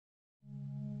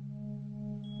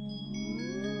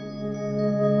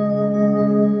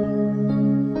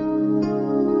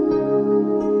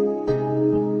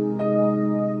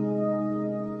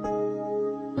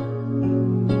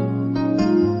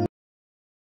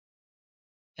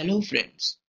Hello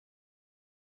friends,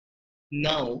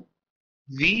 now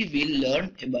we will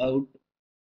learn about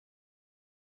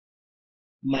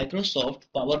Microsoft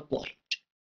PowerPoint.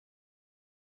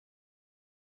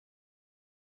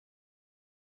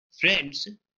 Friends,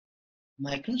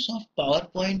 Microsoft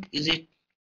PowerPoint is an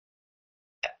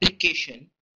application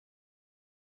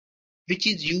which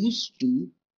is used to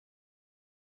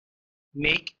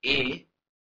make a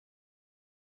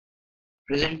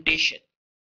presentation.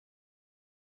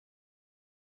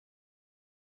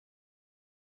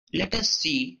 Let us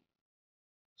see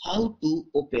how to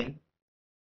open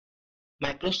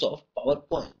Microsoft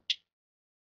PowerPoint.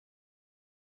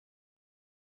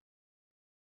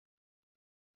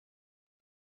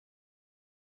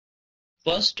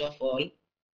 First of all,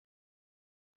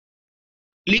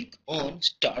 click on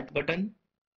Start button,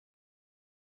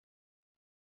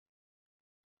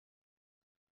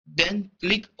 then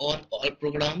click on All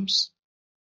Programs,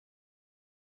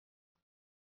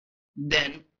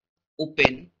 then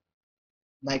open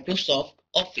Microsoft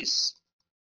Office.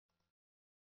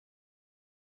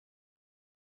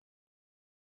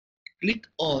 Click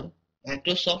on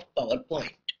Microsoft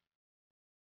PowerPoint.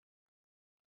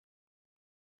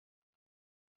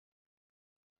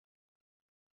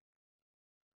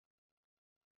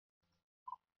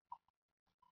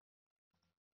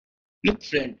 Look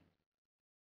friend,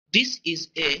 this is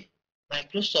a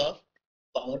Microsoft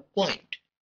PowerPoint.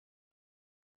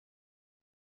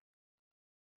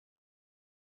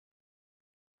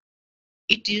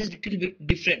 It is a little bit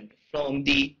different from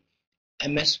the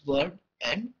MS Word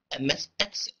and MS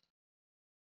Excel.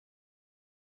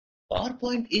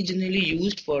 PowerPoint is generally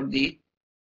used for the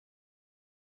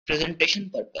presentation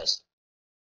purpose.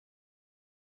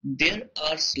 There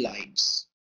are slides.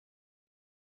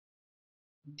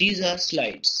 These are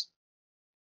slides.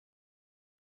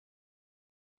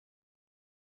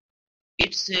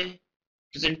 It's a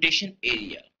presentation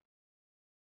area.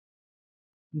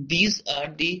 These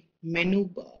are the menu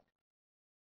bar.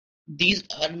 These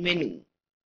are menu.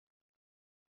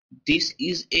 This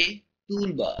is a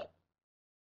toolbar.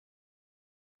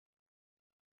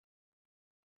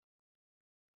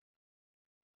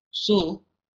 So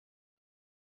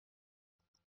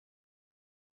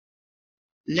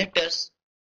let us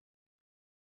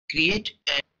create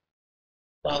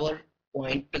a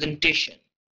PowerPoint presentation.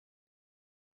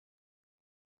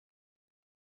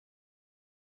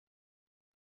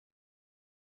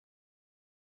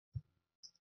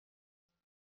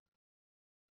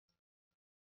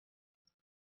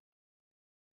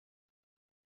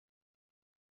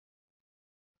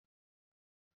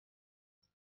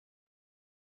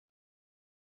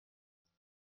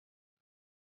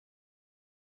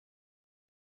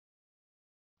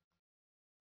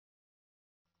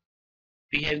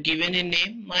 We have given a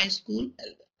name, My School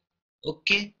Album.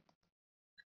 Okay,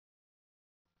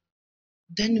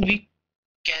 then we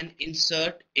can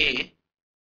insert a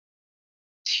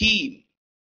theme.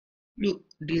 Look,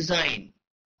 design.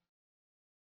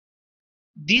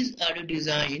 These are the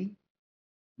design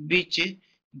which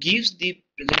gives the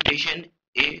presentation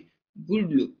a good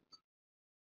look.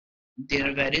 There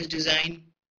are various design.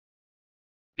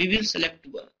 We will select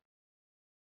one.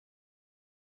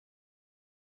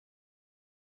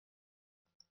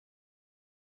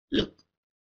 Look,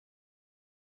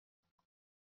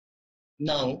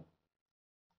 now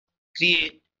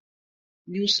create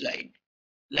new slide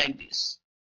like this.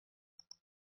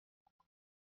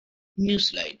 New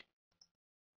slide.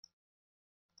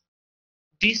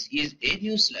 This is a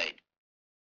new slide.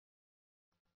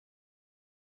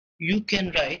 You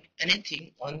can write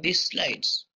anything on these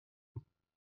slides.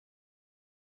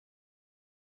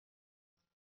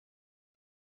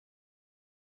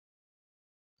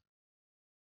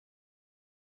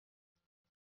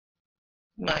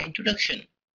 My introduction.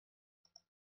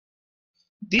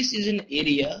 This is an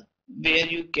area where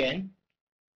you can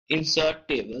insert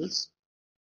tables,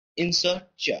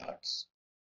 insert charts,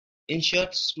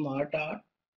 insert smart art,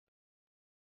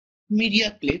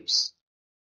 media clips,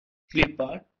 clip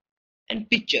art, and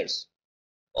pictures.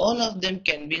 All of them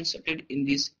can be inserted in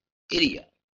this area.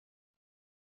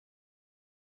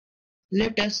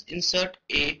 Let us insert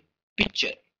a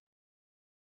picture.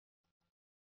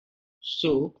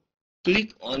 So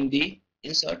click on the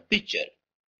insert picture.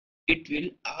 It will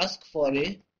ask for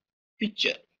a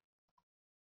picture.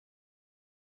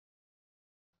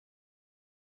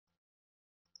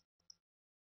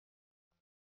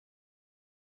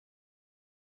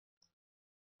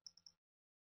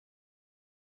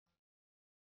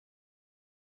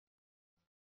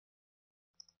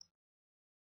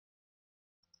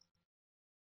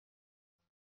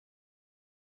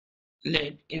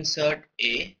 Let's insert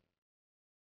a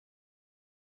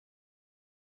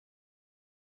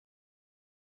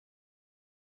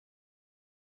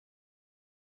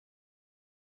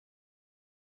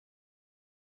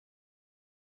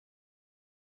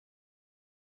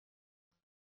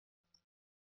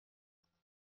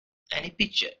any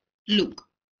picture. Look,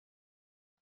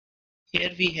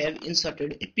 here we have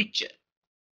inserted a picture.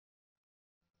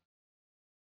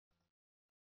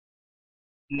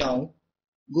 Now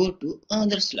go to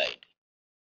another slide.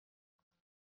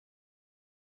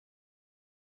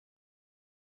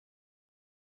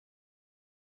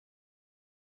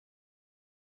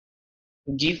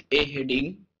 Give a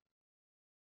heading.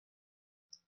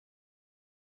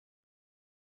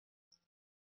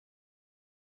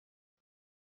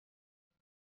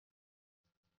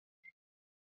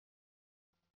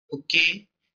 Okay,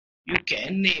 you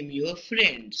can name your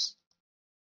friends.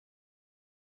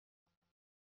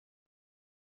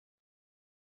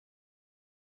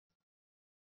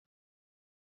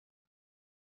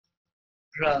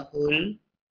 Rahul,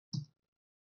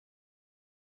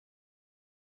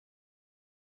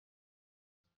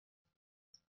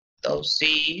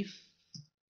 Tausif,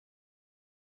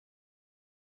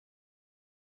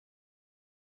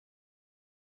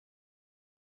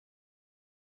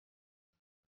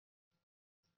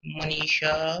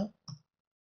 Manisha,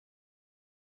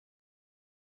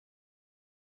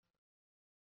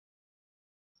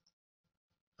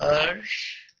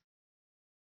 Harsh,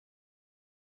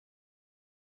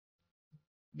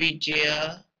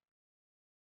 Vijaya,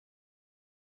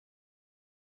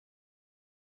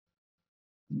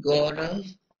 Gaurav.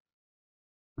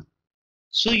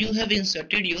 So you have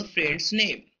inserted your friend's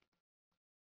name.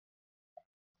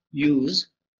 Use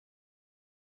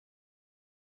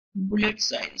bullet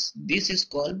signs. This is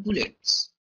called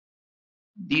bullets.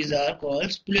 These are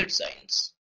called bullet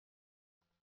signs.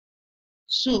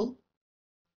 So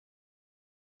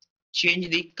change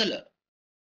the color.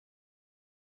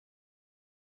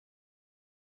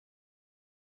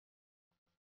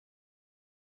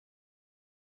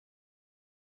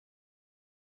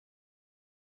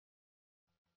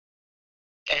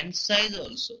 And size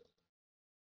also,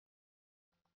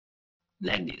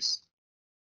 like this.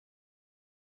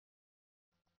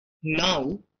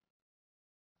 Now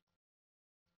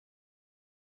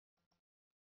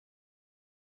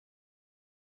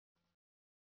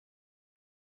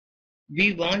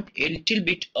we want a little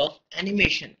bit of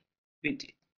animation with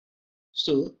it.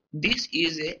 So this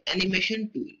is a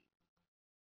animation tool.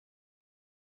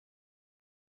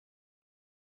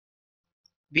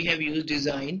 We have used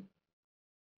design,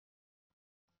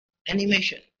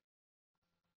 animation.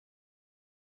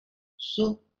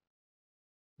 So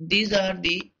these are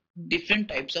the different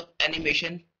types of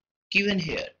animation given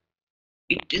here.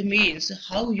 It means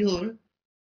how your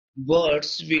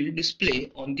words will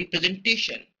display on the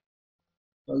presentation.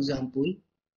 For example,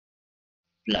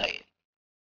 fly.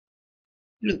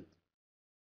 Look,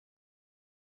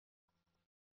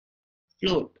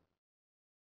 float,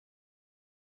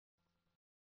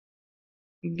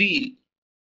 wheel,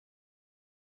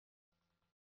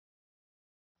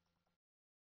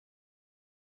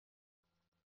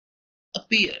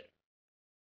 appear,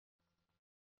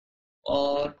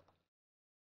 or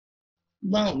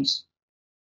bounce.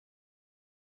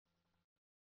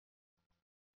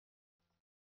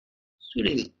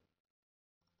 Swirl,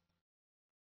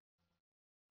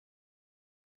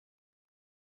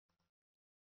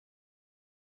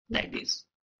 like this.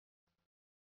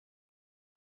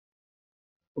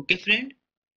 Okay, friend.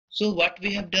 So what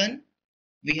we have done?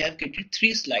 We have created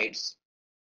three slides.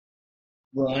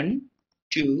 1,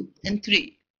 2, and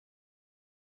 3.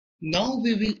 Now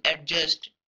we will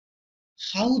adjust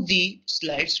how the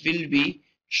slides will be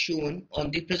shown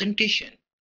on the presentation.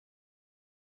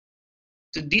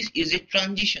 So this is a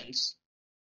transitions.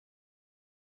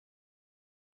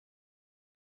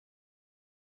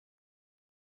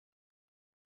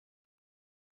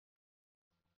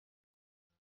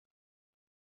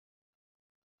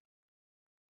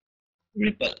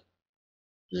 Ripple,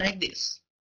 like this.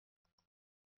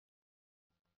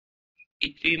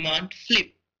 If we want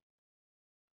flip,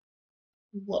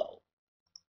 wow,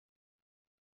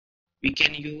 we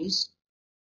can use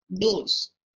doors,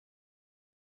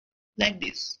 like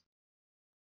this.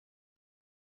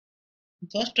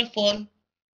 First of all,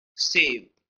 save.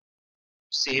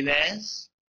 Save as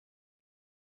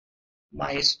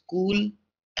my school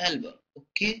album,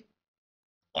 okay,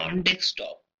 on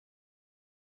desktop.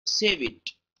 Save it.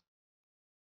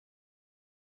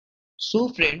 So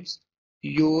friends,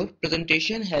 your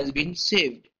presentation has been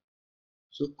saved.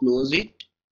 So close it.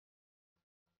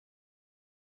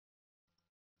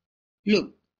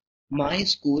 Look, my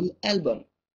school album.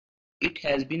 It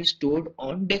has been stored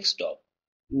on desktop.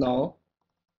 Now,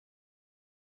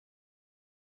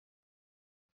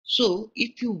 so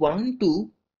if you want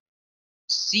to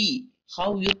see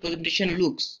how your presentation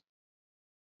looks,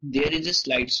 there is a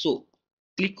slideshow.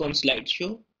 Click on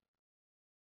slideshow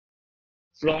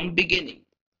from beginning.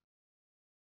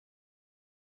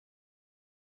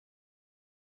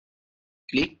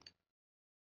 Click,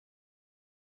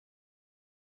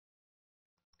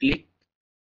 click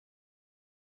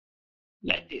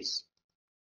like this.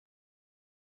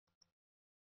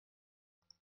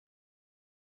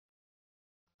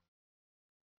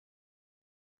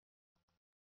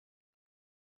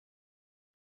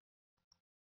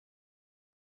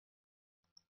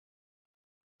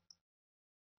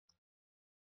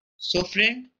 So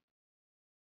friend,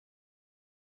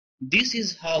 this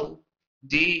is how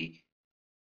the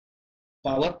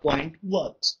PowerPoint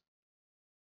works.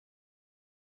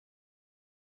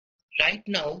 Right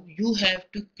now you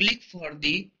have to click for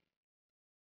the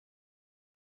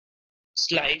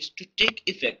slides to take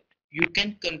effect. You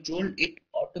can control it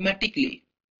automatically.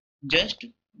 Just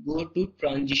go to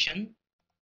transition,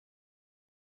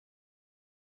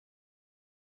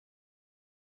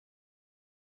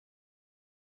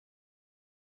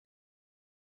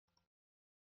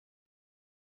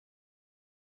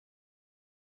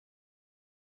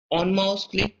 on mouse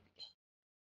click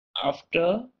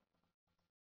after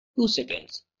 2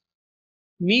 seconds.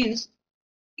 Means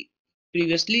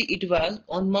previously it was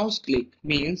on mouse click,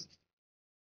 means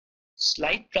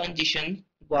slide transition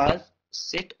was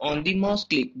set on the mouse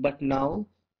click, but now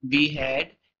we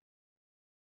had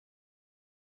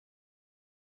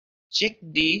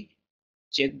checked the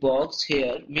checkbox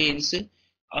here, means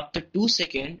after 2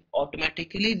 seconds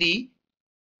automatically the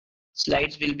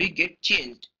slides will be get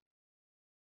changed.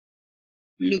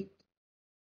 Look,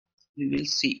 we will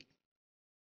see.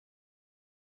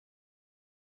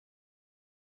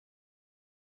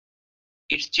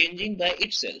 It's changing by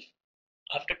itself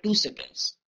after 2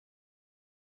 seconds.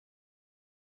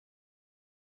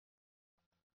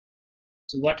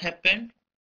 So what happened?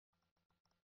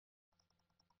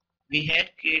 We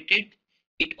had created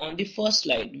it on the first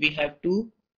slide. We have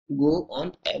to go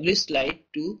on every slide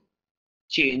to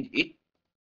change it.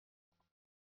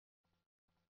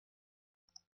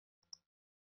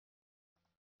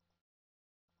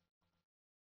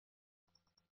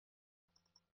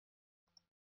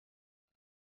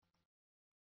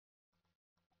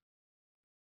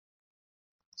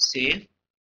 Save,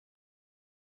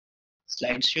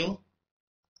 slideshow.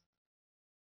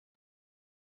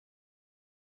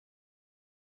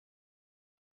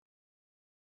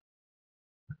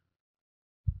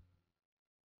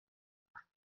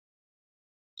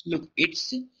 Look,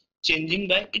 it's changing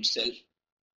by itself.